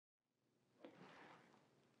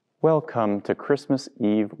Welcome to Christmas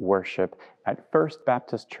Eve worship at First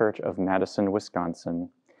Baptist Church of Madison, Wisconsin,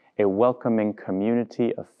 a welcoming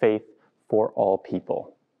community of faith for all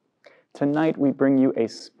people. Tonight we bring you a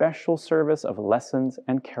special service of lessons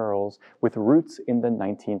and carols with roots in the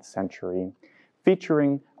 19th century,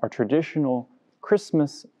 featuring our traditional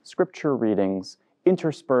Christmas scripture readings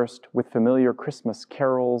interspersed with familiar Christmas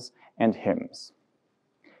carols and hymns.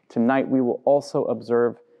 Tonight we will also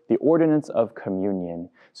observe the ordinance of communion.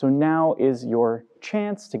 So now is your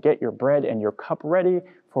chance to get your bread and your cup ready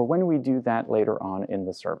for when we do that later on in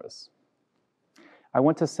the service. I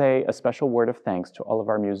want to say a special word of thanks to all of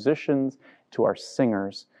our musicians, to our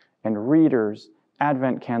singers and readers,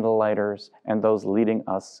 Advent candlelighters, and those leading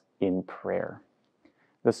us in prayer.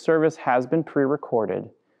 The service has been pre-recorded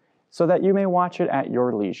so that you may watch it at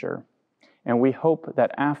your leisure. And we hope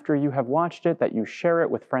that after you have watched it, that you share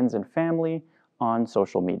it with friends and family on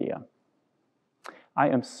social media. I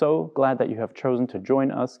am so glad that you have chosen to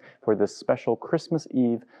join us for this special Christmas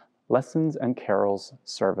Eve Lessons and Carols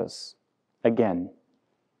service. Again,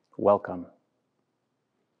 welcome.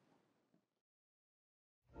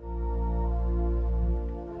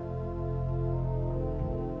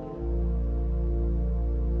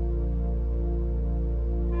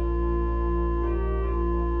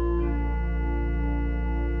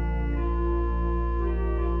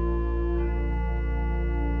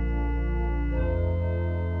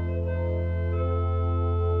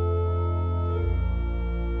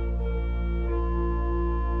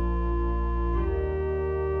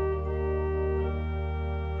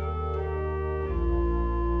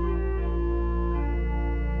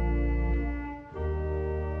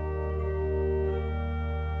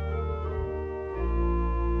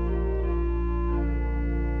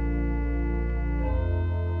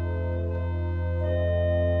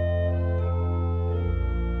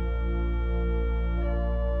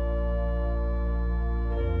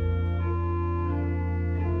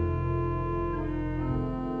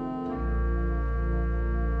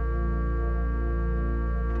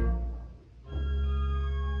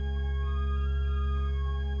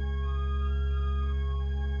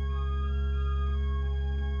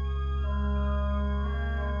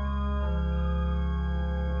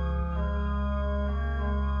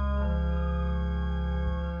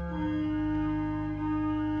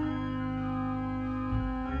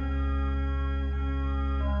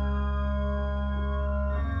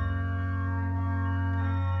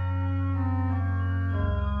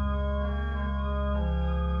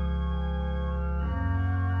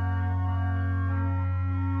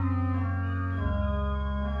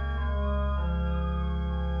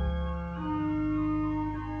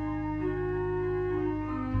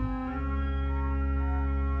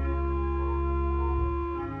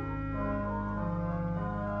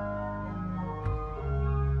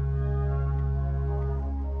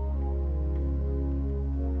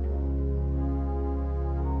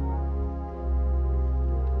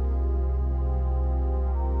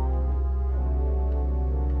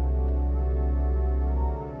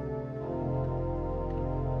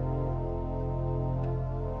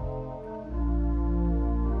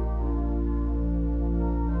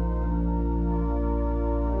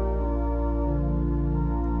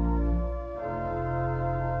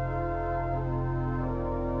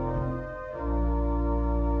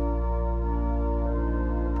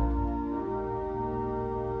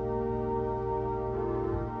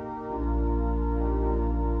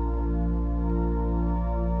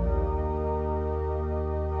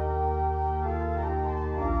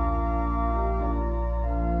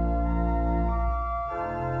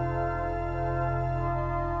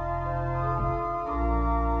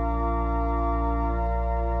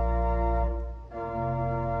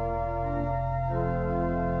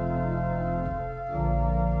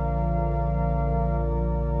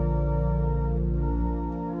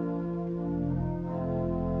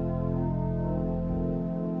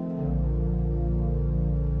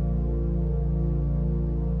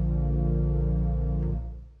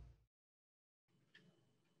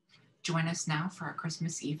 Join us now for our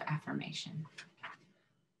Christmas Eve affirmation.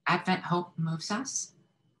 Advent hope moves us,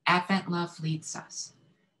 Advent love leads us,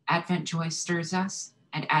 Advent joy stirs us,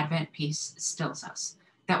 and Advent peace stills us,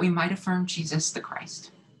 that we might affirm Jesus the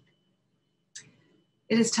Christ.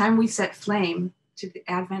 It is time we set flame to the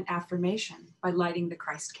Advent affirmation by lighting the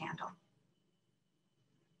Christ candle.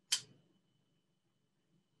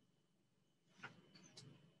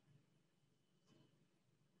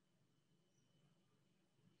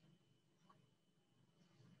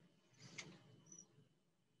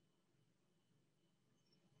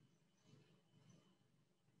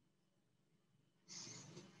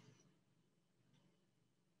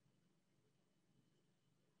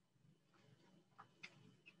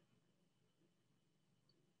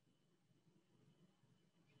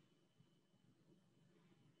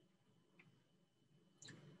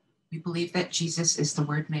 We believe that Jesus is the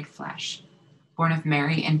Word made flesh, born of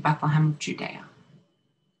Mary in Bethlehem of Judea.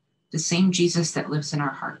 The same Jesus that lives in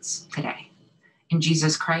our hearts today. In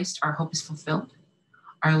Jesus Christ, our hope is fulfilled,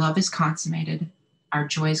 our love is consummated, our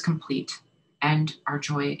joy is complete, and our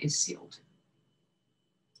joy is sealed.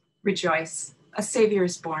 Rejoice, a Savior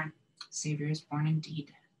is born. Savior is born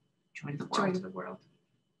indeed. Joy to the world. Joy to the world.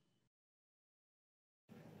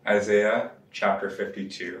 Isaiah chapter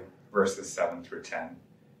 52, verses 7 through 10.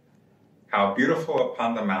 How beautiful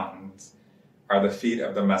upon the mountains are the feet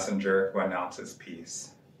of the messenger who announces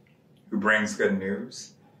peace, who brings good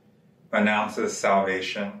news, who announces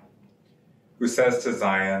salvation, who says to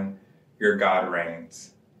Zion, your God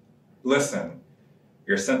reigns. Listen,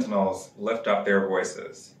 your sentinels lift up their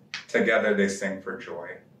voices. Together they sing for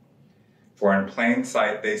joy. For in plain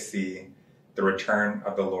sight they see the return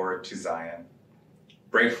of the Lord to Zion.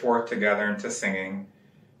 Break forth together into singing,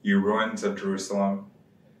 you ruins of Jerusalem,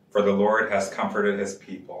 for the Lord has comforted his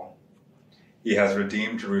people. He has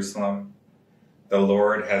redeemed Jerusalem. The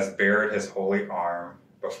Lord has bared his holy arm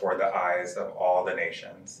before the eyes of all the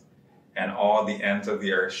nations, and all the ends of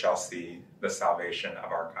the earth shall see the salvation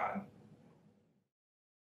of our God.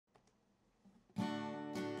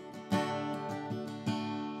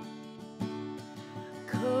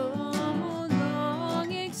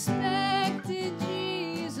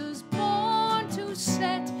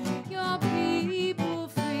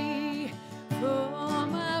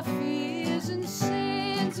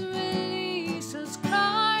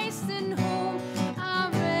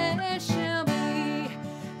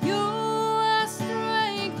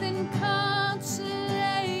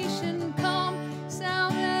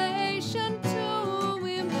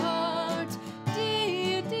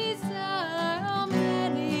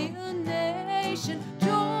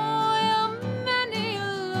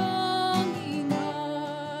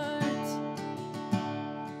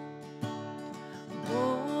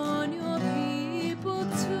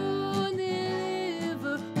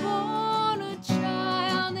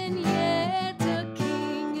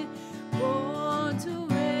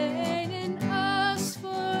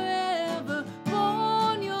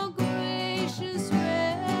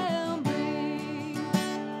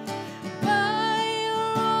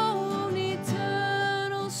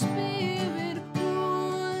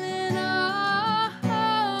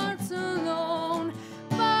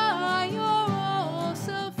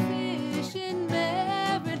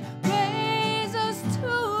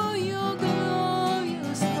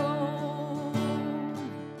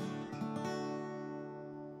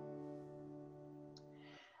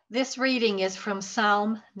 This reading is from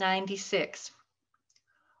Psalm 96.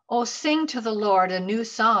 Oh, sing to the Lord a new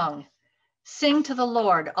song. Sing to the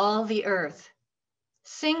Lord, all the earth.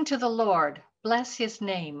 Sing to the Lord, bless his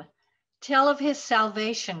name. Tell of his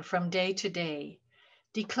salvation from day to day.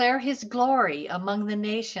 Declare his glory among the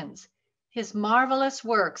nations, his marvelous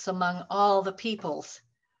works among all the peoples.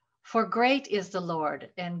 For great is the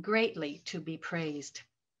Lord, and greatly to be praised.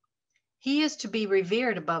 He is to be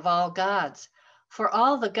revered above all gods. For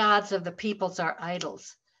all the gods of the peoples are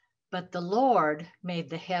idols, but the Lord made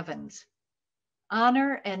the heavens.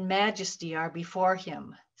 Honor and majesty are before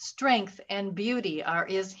him. Strength and beauty are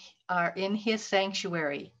in his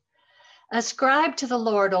sanctuary. Ascribe to the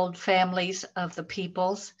Lord, old families of the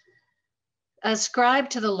peoples. Ascribe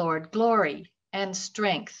to the Lord glory and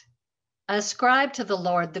strength. Ascribe to the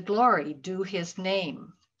Lord the glory due his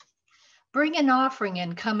name. Bring an offering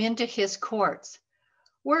and come into his courts.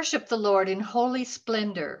 Worship the Lord in holy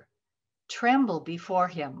splendor. Tremble before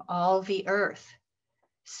him, all the earth.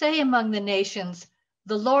 Say among the nations,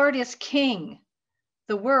 the Lord is king.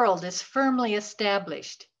 The world is firmly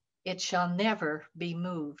established. It shall never be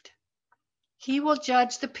moved. He will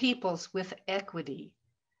judge the peoples with equity.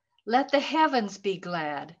 Let the heavens be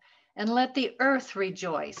glad, and let the earth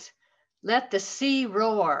rejoice. Let the sea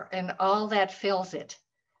roar and all that fills it.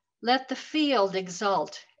 Let the field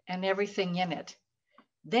exult and everything in it.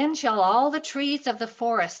 Then shall all the trees of the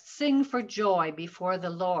forest sing for joy before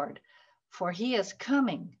the Lord, for he is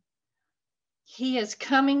coming. He is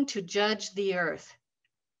coming to judge the earth.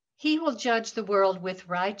 He will judge the world with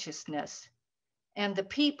righteousness, and the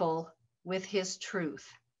people with his truth.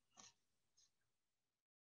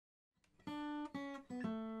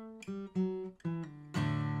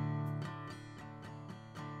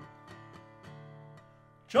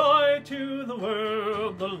 Joy to the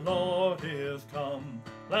world, the Lord is come.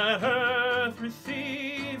 Let earth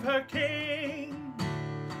receive her King.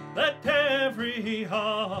 Let every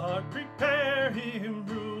heart prepare him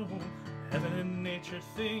room. Heaven and nature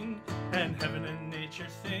sing, and heaven and nature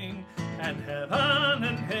sing, and heaven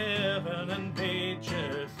and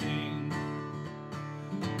nature sing.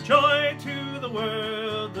 Joy to the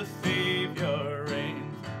world, the Savior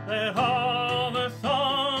reigns. Let all the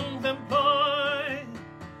songs employ,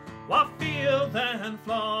 while fields and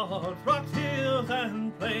floods, rocks, hills,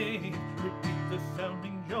 and plains repeat the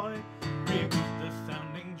sounding joy, repeat the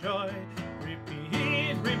sounding joy,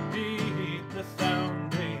 repeat, repeat the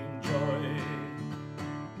sounding joy.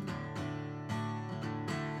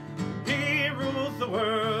 He rules the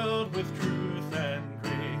world with truth and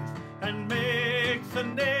grace, and makes the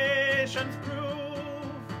nations prove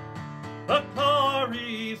the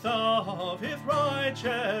glories of his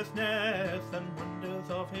righteousness, and wonders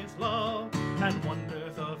of his love, and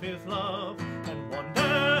wonders of his love, and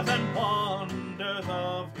wonders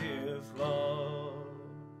of his love.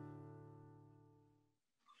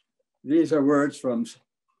 These are words from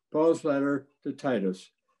Paul's letter to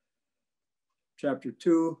Titus, chapter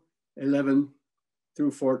 2, 11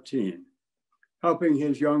 through 14, helping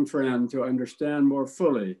his young friend to understand more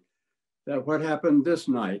fully that what happened this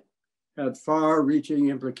night had far-reaching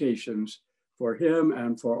implications for him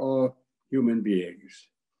and for all human beings.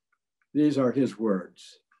 These are his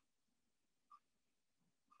words.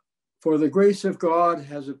 For the grace of God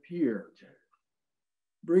has appeared,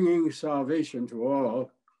 bringing salvation to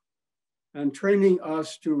all, and training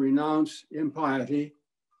us to renounce impiety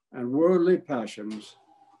and worldly passions,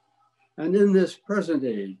 and in this present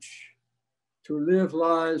age, to live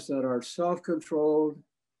lives that are self-controlled,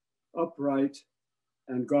 upright,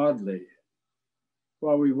 and godly,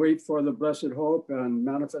 while we wait for the blessed hope and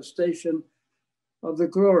manifestation of the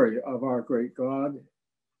glory of our great God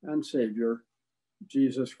and Savior,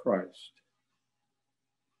 Jesus Christ.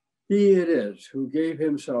 He it is who gave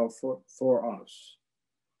himself for us,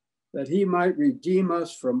 that he might redeem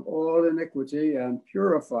us from all iniquity and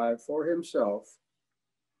purify for himself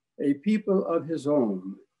a people of his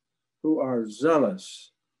own who are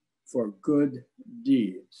zealous for good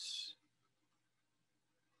deeds.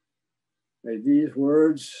 May these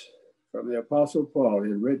words from the Apostle Paul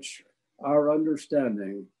enrich our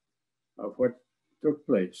understanding of what took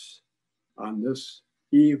place on this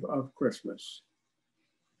eve of Christmas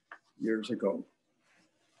years ago.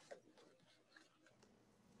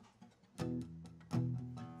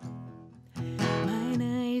 Mine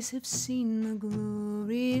eyes have seen the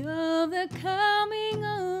glory of the coming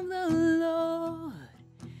of the Lord.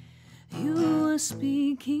 You are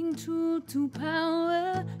speaking truth to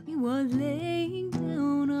power. You are laying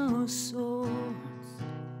down our swords,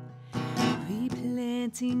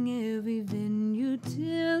 replanting every vineyard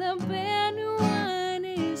till a brand new wine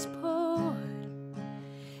is poured.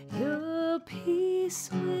 Your peace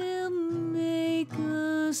will make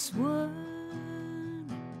us one.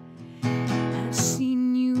 I've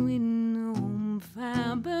seen you in the home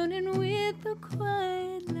fire, burning with the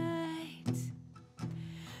quiet light.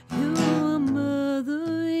 You're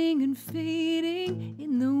mothering and fading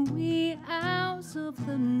in the wee hours of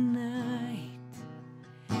the night.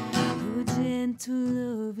 Your gentle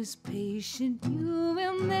love is patient, you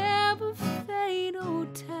will never fade or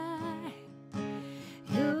die.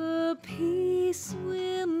 Your peace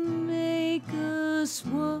will make us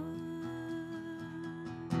one.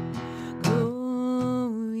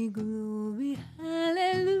 Glory, glory,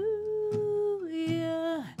 hallelujah.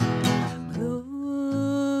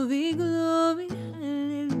 Glory, glory,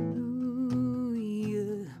 hallelujah.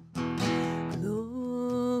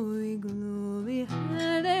 Glory, glory,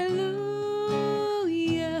 hallelujah.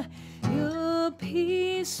 Your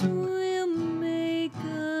peace will make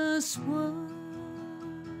us one.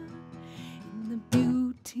 In the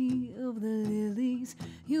beauty of the lilies,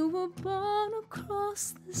 you were born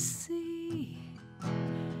across the sea.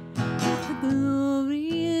 With the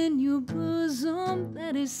glory in your bosom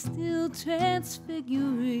that is still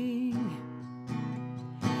transfiguring,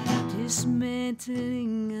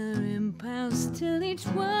 dismantling our empires till each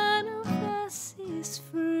one of us is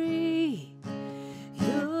free.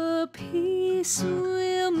 Your peace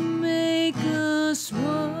will make us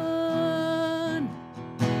one.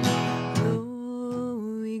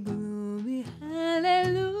 Glory, glory,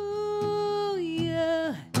 hallelujah.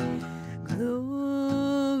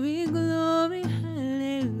 Glory, glory,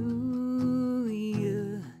 hallelujah.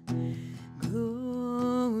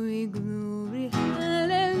 Glory, glory,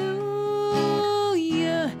 hallelujah.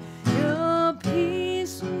 Your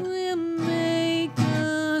peace will make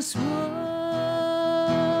us one.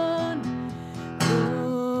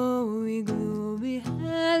 Glory, glory,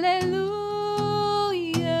 hallelujah.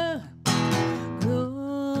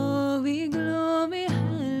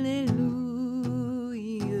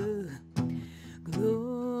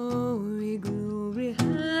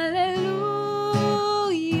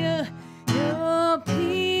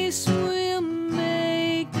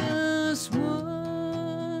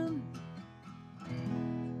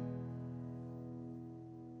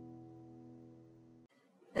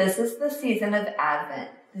 This is the season of Advent,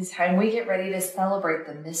 the time we get ready to celebrate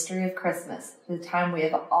the mystery of Christmas, the time we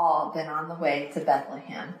have all been on the way to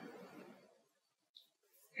Bethlehem.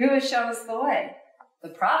 Who has shown us the way? The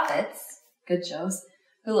prophets, good Joes,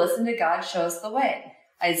 who listened to God show us the way.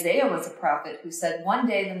 Isaiah was a prophet who said one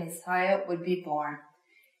day the Messiah would be born.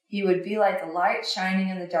 He would be like a light shining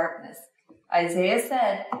in the darkness. Isaiah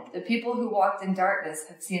said, the people who walked in darkness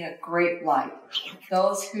have seen a great light.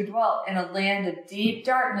 Those who dwelt in a land of deep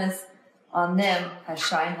darkness, on them has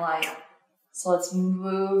shined light. So let's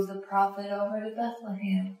move the prophet over to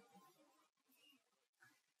Bethlehem.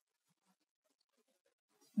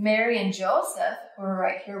 Mary and Joseph, who are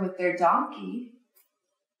right here with their donkey,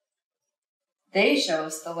 they show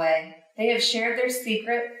us the way. They have shared their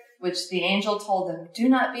secret, which the angel told them. Do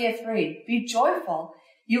not be afraid. Be joyful.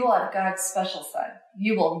 You will have God's special son.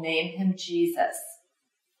 You will name him Jesus.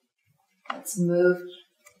 Let's move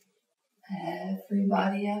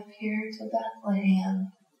everybody up here to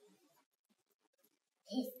Bethlehem.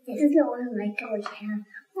 This is the one like always have.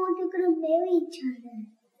 Oh, they're going to marry each other.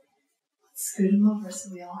 Let's scoot them over so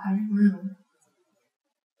we all have room.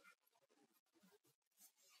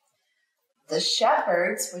 The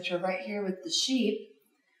shepherds, which are right here with the sheep,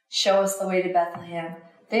 show us the way to Bethlehem.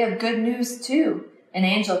 They have good news too. An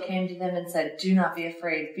angel came to them and said, do not be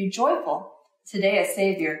afraid. Be joyful. Today a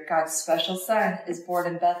Savior, God's special son, is born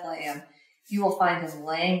in Bethlehem. You will find him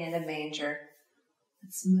laying in a manger.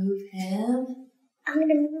 Let's move him. I'm going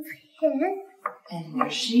to move him. And your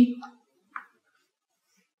sheep.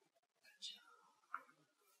 Good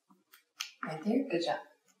job. Right there. Good job.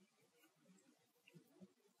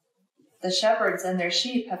 The shepherds and their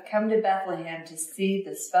sheep have come to Bethlehem to see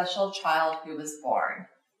the special child who was born.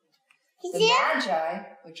 The Magi,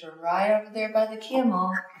 which are right over there by the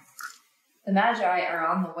camel, the Magi are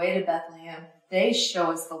on the way to Bethlehem. They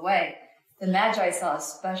show us the way. The Magi saw a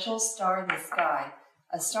special star in the sky,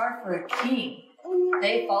 a star for a king.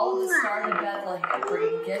 They followed the star to Bethlehem,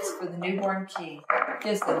 bringing gifts for the newborn king.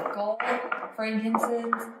 Gifts of gold,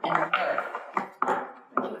 frankincense, and myrrh.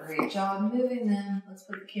 Great job moving them. Let's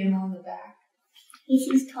put the camel in the back.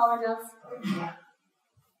 He's tall enough. Yeah.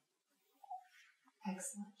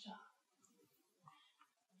 Excellent job.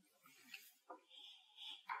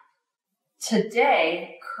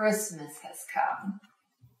 Today, Christmas has come.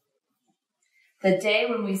 The day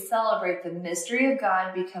when we celebrate the mystery of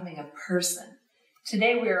God becoming a person.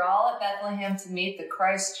 Today, we are all at Bethlehem to meet the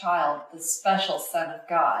Christ child, the special Son of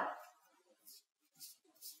God.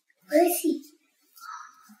 Where is he?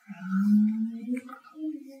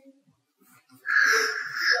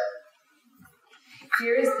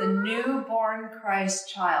 Here is the newborn Christ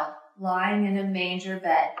child lying in a manger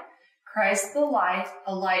bed. Christ the light,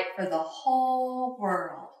 a light for the whole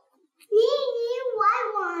world.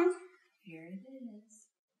 White one. Here it is.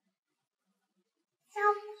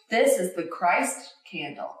 This is the Christ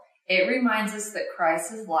candle. It reminds us that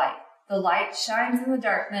Christ is light. The light shines in the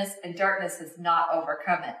darkness, and darkness has not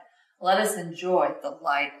overcome it. Let us enjoy the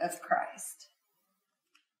light of Christ.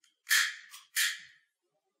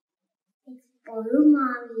 It's blue,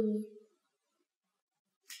 Mommy.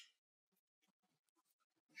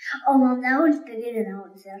 Oh, Mom, that one's bigger than that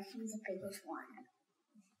one. So that one's the biggest one.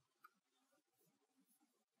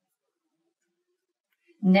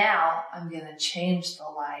 Now I'm going to change the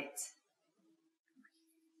light.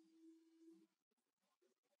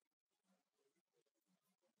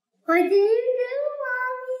 What did you do,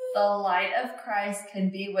 Mommy? The light of Christ can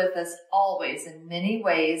be with us always in many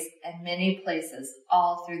ways and many places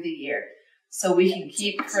all through the year. So we can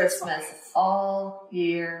keep Christmas all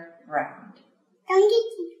year round. Don't get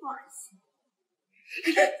too close.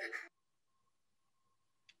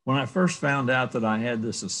 When I first found out that I had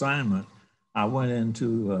this assignment, I went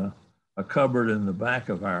into a cupboard in the back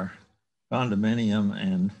of our condominium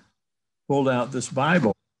and pulled out this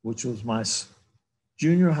Bible, which was my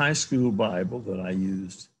junior high school Bible that I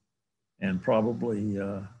used, and probably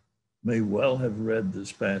may well have read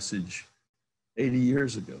this passage 80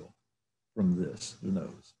 years ago from this, who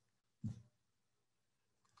knows.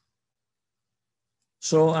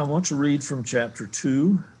 So I want to read from chapter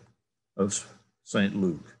 2 of St.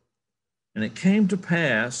 Luke. And it came to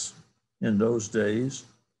pass in those days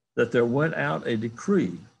that there went out a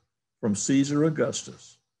decree from Caesar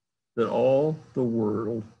Augustus that all the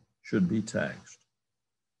world should be taxed.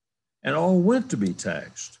 And all went to be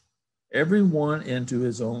taxed, every one into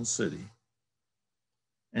his own city.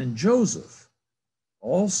 And Joseph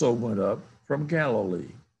also went up from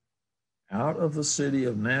Galilee, out of the city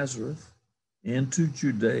of Nazareth, into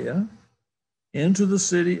Judea, into the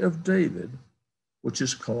city of David, which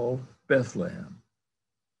is called Bethlehem,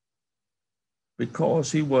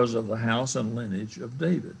 because he was of the house and lineage of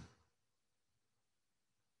David.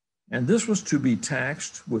 And this was to be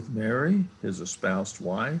taxed with Mary, his espoused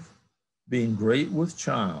wife, being great with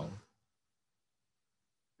child.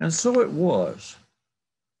 And so it was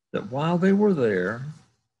that while they were there,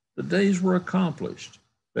 the days were accomplished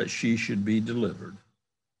that she should be delivered.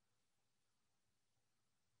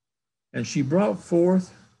 And she brought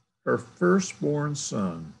forth her firstborn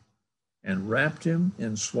son, and wrapped him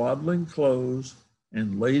in swaddling clothes,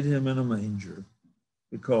 and laid him in a manger,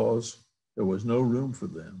 because there was no room for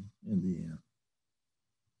them in the inn.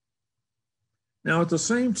 Now, at the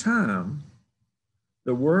same time,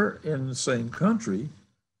 there were in the same country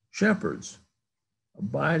shepherds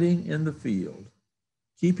abiding in the field,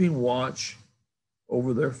 keeping watch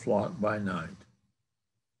over their flock by night.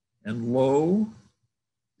 And lo,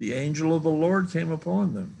 the angel of the Lord came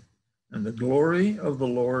upon them, and the glory of the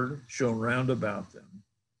Lord shone round about them,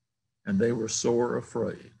 and they were sore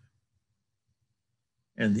afraid.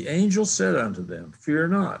 And the angel said unto them, Fear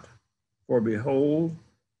not, for behold,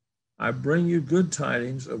 I bring you good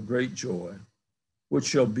tidings of great joy, which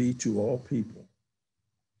shall be to all people.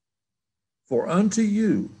 For unto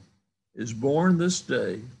you is born this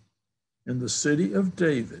day in the city of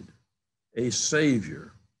David a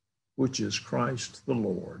Savior, which is Christ the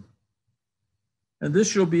Lord. And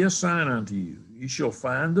this shall be a sign unto you. You shall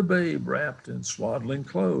find the babe wrapped in swaddling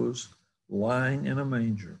clothes, lying in a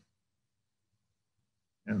manger.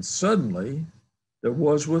 And suddenly there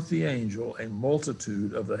was with the angel a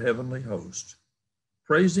multitude of the heavenly host,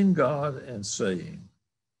 praising God and saying,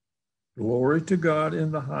 Glory to God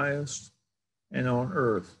in the highest, and on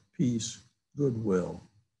earth peace, goodwill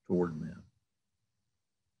toward men.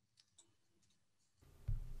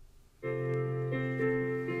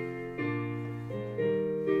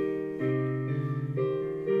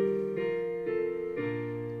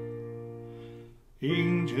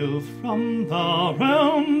 Angels from the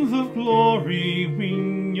realms of glory,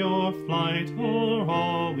 wing your flight o'er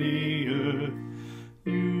all the earth.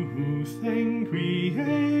 You who sang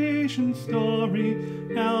creation's story,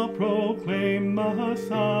 now proclaim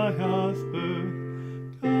Messiah's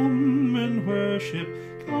birth. Come and worship,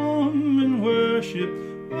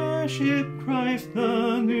 worship Christ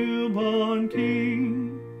the newborn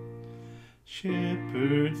King.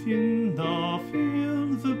 Shepherds in the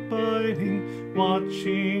fields abiding,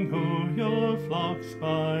 watching o'er your flocks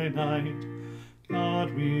by night.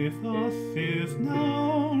 God with us is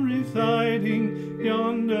now residing,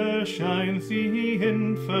 yonder shines the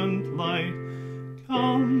infant light.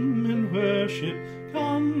 Come and worship,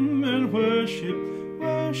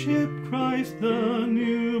 worship Christ the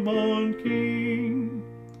newborn King.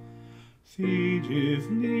 Sages,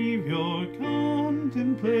 leave your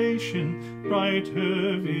contemplation,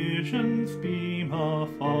 brighter visions beam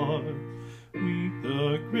afar. Meet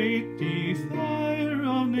the great desire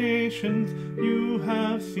of nations, you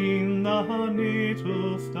have seen the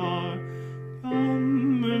natal star.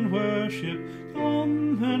 Come and worship,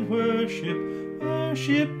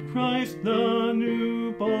 worship Christ the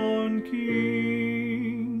newborn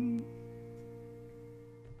King.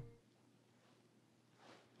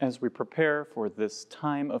 As we prepare for this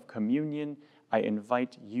time of communion, I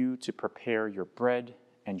invite you to prepare your bread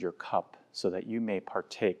and your cup so that you may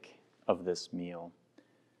partake of this meal.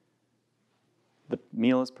 The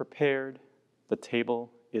meal is prepared, the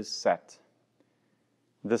table is set.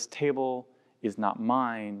 This table is not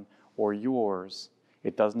mine or yours.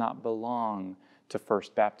 It does not belong to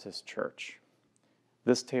First Baptist Church.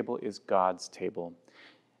 This table is God's table.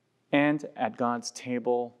 And at God's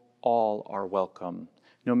table, all are welcome,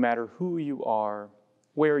 no matter who you are,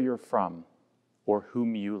 where you're from, or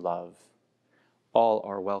whom you love. All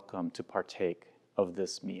are welcome to partake of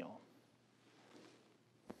this meal.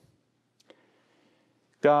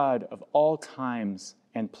 God of all times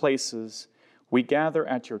and places, we gather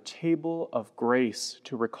at your table of grace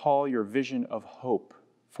to recall your vision of hope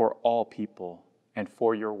for all people and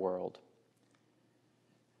for your world.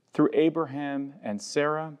 Through Abraham and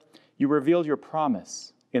Sarah, you revealed your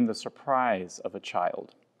promise in the surprise of a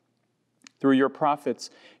child. Through your prophets,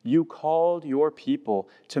 you called your people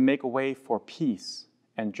to make a way for peace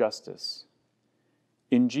and justice.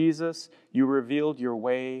 In Jesus, you revealed your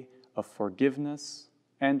way of forgiveness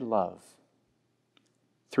and love.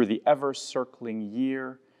 Through the ever-circling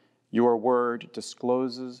year, your word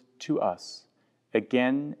discloses to us,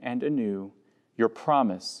 again and anew, your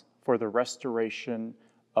promise for the restoration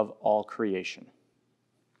of all creation.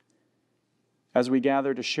 As we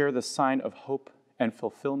gather to share the sign of hope and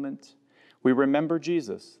fulfillment, we remember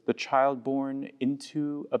Jesus, the child born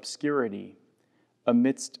into obscurity,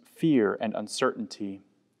 amidst fear and uncertainty.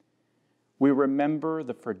 We remember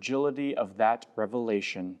the fragility of that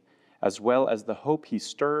revelation, as well as the hope he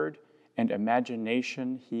stirred and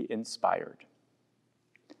imagination he inspired.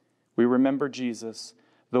 We remember Jesus,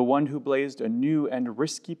 the one who blazed a new and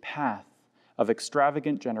risky path of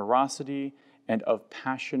extravagant generosity and of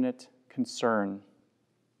passionate concern.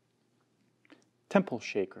 Temple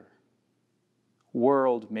shaker,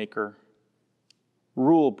 world maker,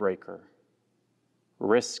 rule breaker,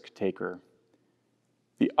 risk taker,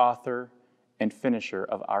 the author and finisher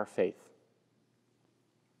of our faith.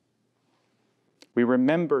 We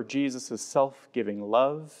remember Jesus' self-giving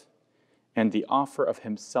love and the offer of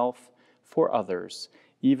himself for others,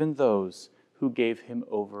 even those who gave him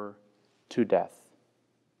over to death.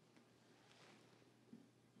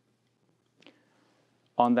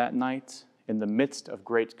 On that night, in the midst of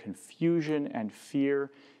great confusion and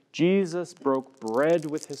fear, Jesus broke bread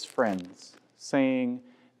with his friends, saying,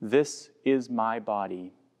 "This is my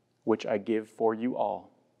body, which I give for you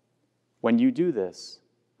all. When you do this,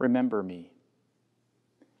 remember me."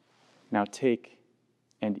 Now take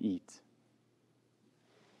and eat.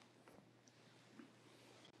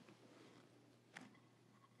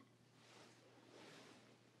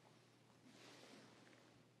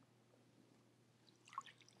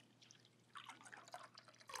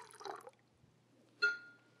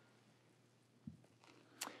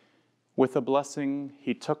 With a blessing,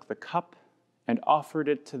 he took the cup and offered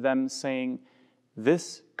it to them, saying,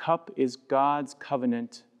 "This cup is God's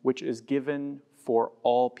covenant, which is given for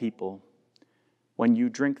all people. When you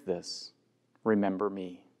drink this, remember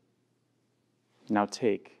me." Now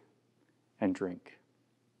take and drink.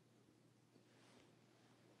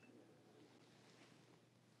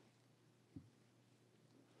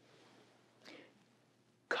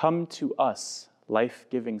 Come to us,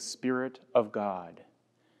 life-giving Spirit of God.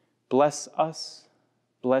 Bless us,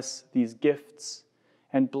 bless these gifts,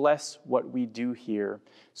 and bless what we do here,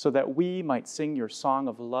 so that we might sing your song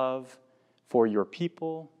of love for your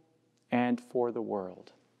people and for the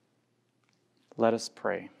world. Let us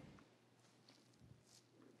pray.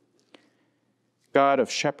 God of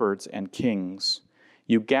shepherds and kings,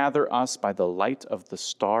 you gather us by the light of the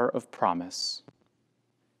star of promise.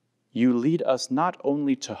 You lead us not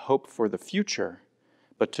only to hope for the future,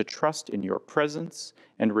 but to trust in your presence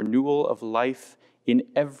and renewal of life in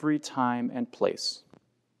every time and place.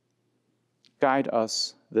 Guide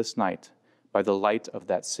us this night by the light of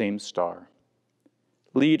that same star.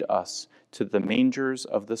 Lead us to the mangers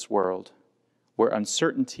of this world, where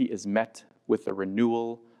uncertainty is met with the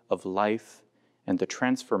renewal of life, and the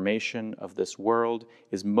transformation of this world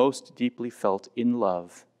is most deeply felt in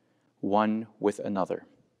love, one with another.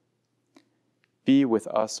 Be with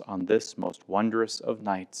us on this most wondrous of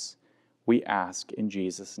nights, we ask in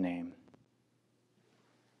Jesus' name.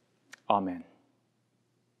 Amen.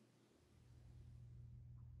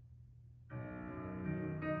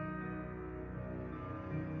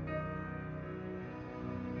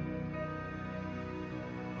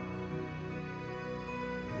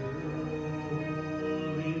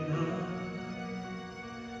 Holy night,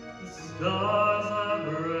 the stars are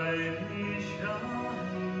brightly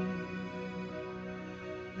shining.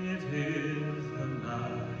 It is the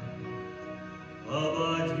night of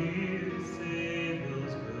our dear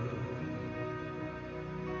Savior's birth.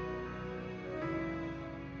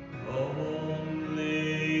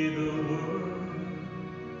 Only the world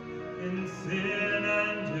in sin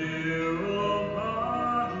and error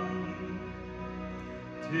abiding,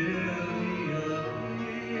 till he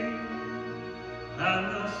appeared, and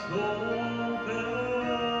the soul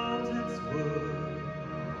felt its worth.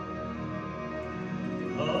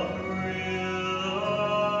 A thrill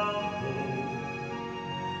of hope,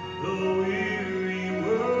 the weary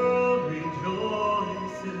world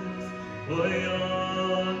rejoices, for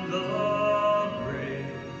yonder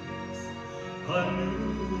breaks a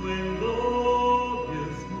new and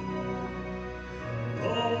glorious morn.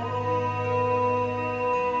 Fall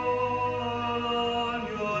on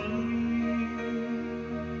your knees.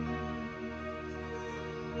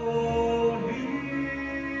 Oh,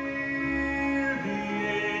 hear the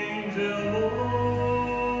angel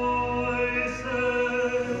voices.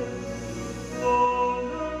 Oh,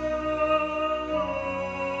 night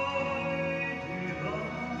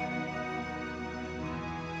divine.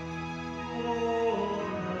 Oh,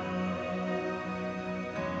 night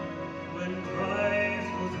when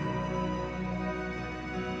Christ was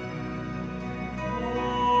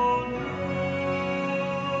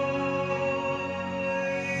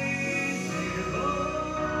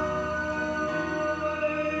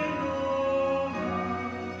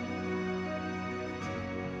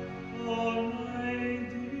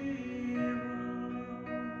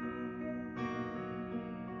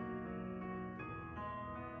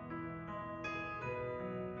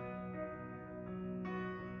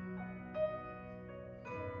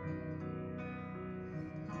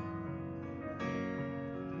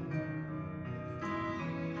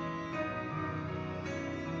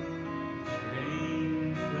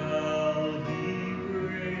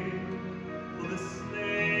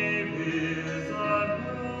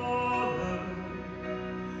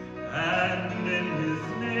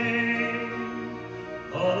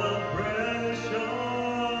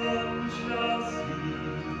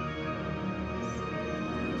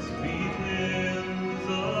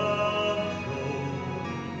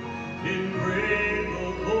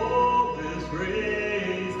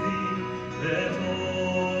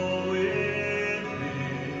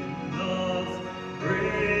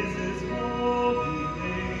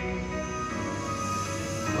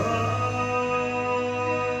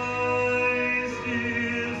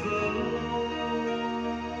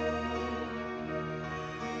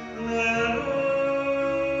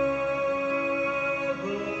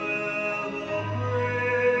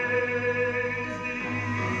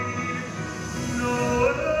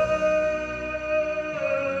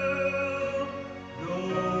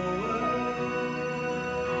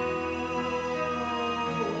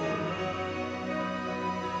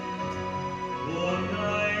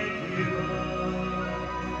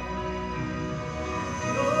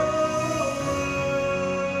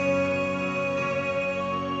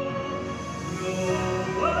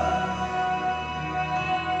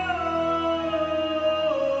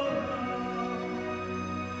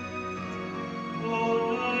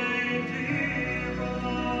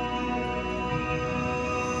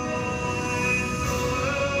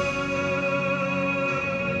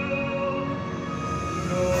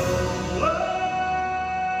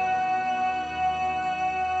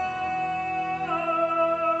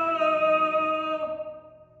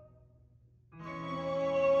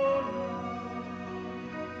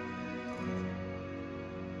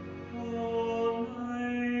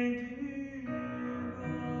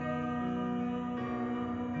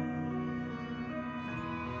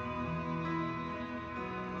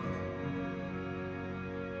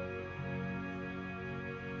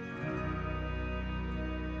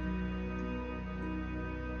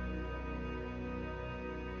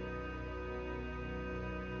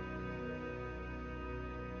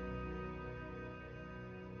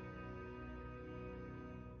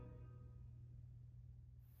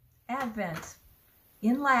Advent,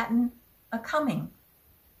 in Latin, a coming.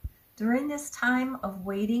 During this time of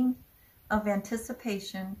waiting, of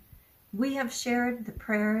anticipation, we have shared the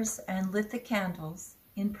prayers and lit the candles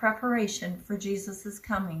in preparation for Jesus'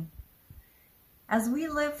 coming. As we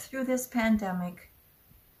live through this pandemic,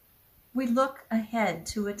 we look ahead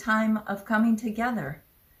to a time of coming together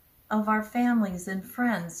of our families and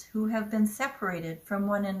friends who have been separated from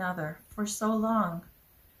one another for so long.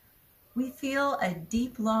 We feel a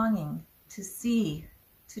deep longing to see,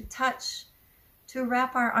 to touch, to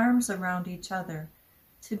wrap our arms around each other,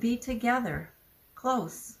 to be together,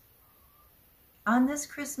 close. On this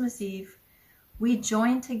Christmas Eve, we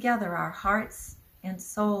join together our hearts and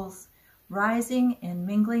souls, rising and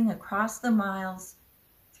mingling across the miles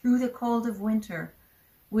through the cold of winter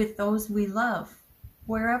with those we love,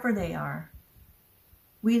 wherever they are.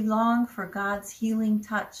 We long for God's healing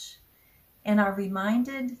touch and are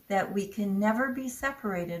reminded that we can never be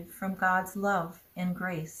separated from God's love and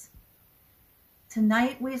grace.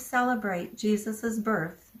 Tonight we celebrate Jesus'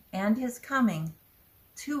 birth and his coming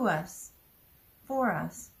to us, for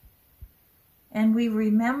us. And we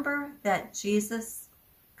remember that Jesus,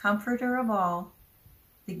 comforter of all,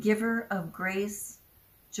 the giver of grace,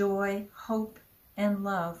 joy, hope, and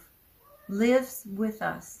love, lives with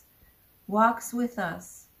us, walks with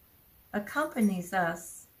us, accompanies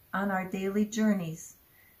us on our daily journeys,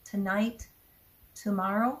 tonight,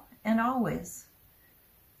 tomorrow, and always.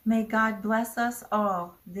 May God bless us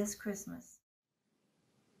all this Christmas.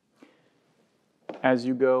 As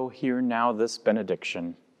you go, hear now this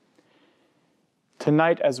benediction.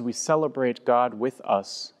 Tonight, as we celebrate God with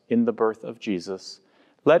us in the birth of Jesus,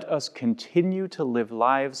 let us continue to live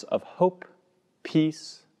lives of hope,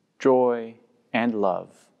 peace, joy, and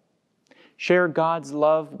love. Share God's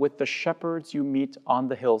love with the shepherds you meet on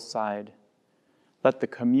the hillside. Let the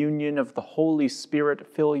communion of the Holy Spirit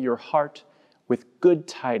fill your heart with good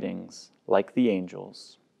tidings like the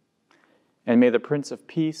angels. And may the Prince of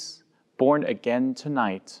Peace, born again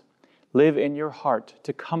tonight, live in your heart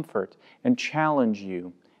to comfort and challenge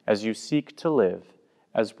you as you seek to live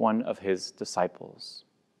as one of his disciples.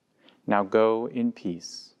 Now go in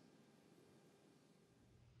peace.